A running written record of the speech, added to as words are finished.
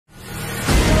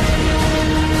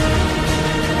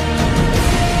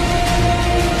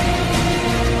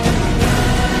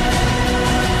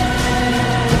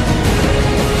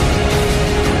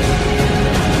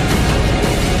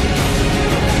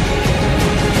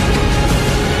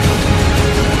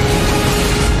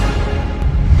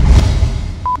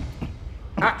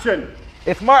Action!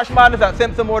 It's March Madness at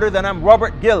Simpson Motors and I'm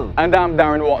Robert Gill. And I'm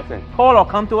Darren Watson. Call or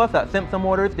come to us at Simpson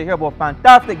Motors to hear about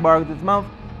fantastic bargains this month.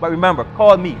 But remember,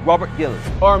 call me, Robert Gill.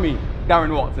 Or me,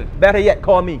 Darren Watson. Better yet,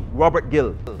 call me, Robert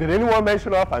Gill. Did anyone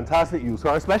mention our fantastic used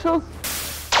car specials?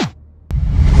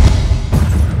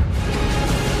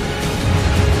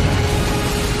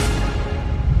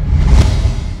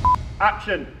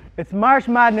 Action! It's March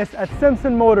Madness at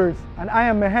Simpson Motors, and I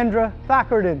am Mahendra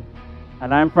Thakardin.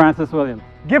 And I'm Francis Williams.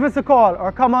 Give us a call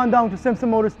or come on down to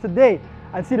Simpson Motors today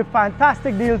and see the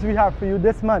fantastic deals we have for you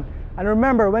this month. And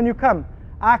remember, when you come,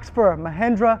 ask for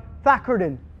Mahendra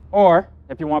Thakardin. Or,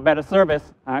 if you want better service,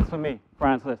 ask for me,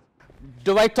 Francis.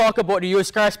 Do I talk about the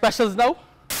used car specials now?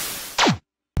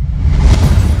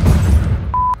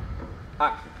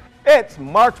 It's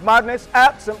March Madness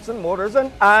at Simpson Motors,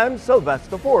 and I'm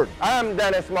Sylvester Ford. I'm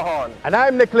Dennis Mahon. And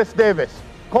I'm Nicholas Davis.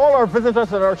 Call or visit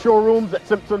us at our showrooms at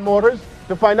Simpson Motors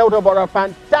to find out about our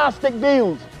fantastic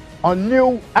deals on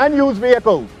new and used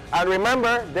vehicles. And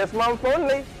remember, this month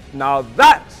only. Now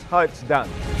that's how it's done.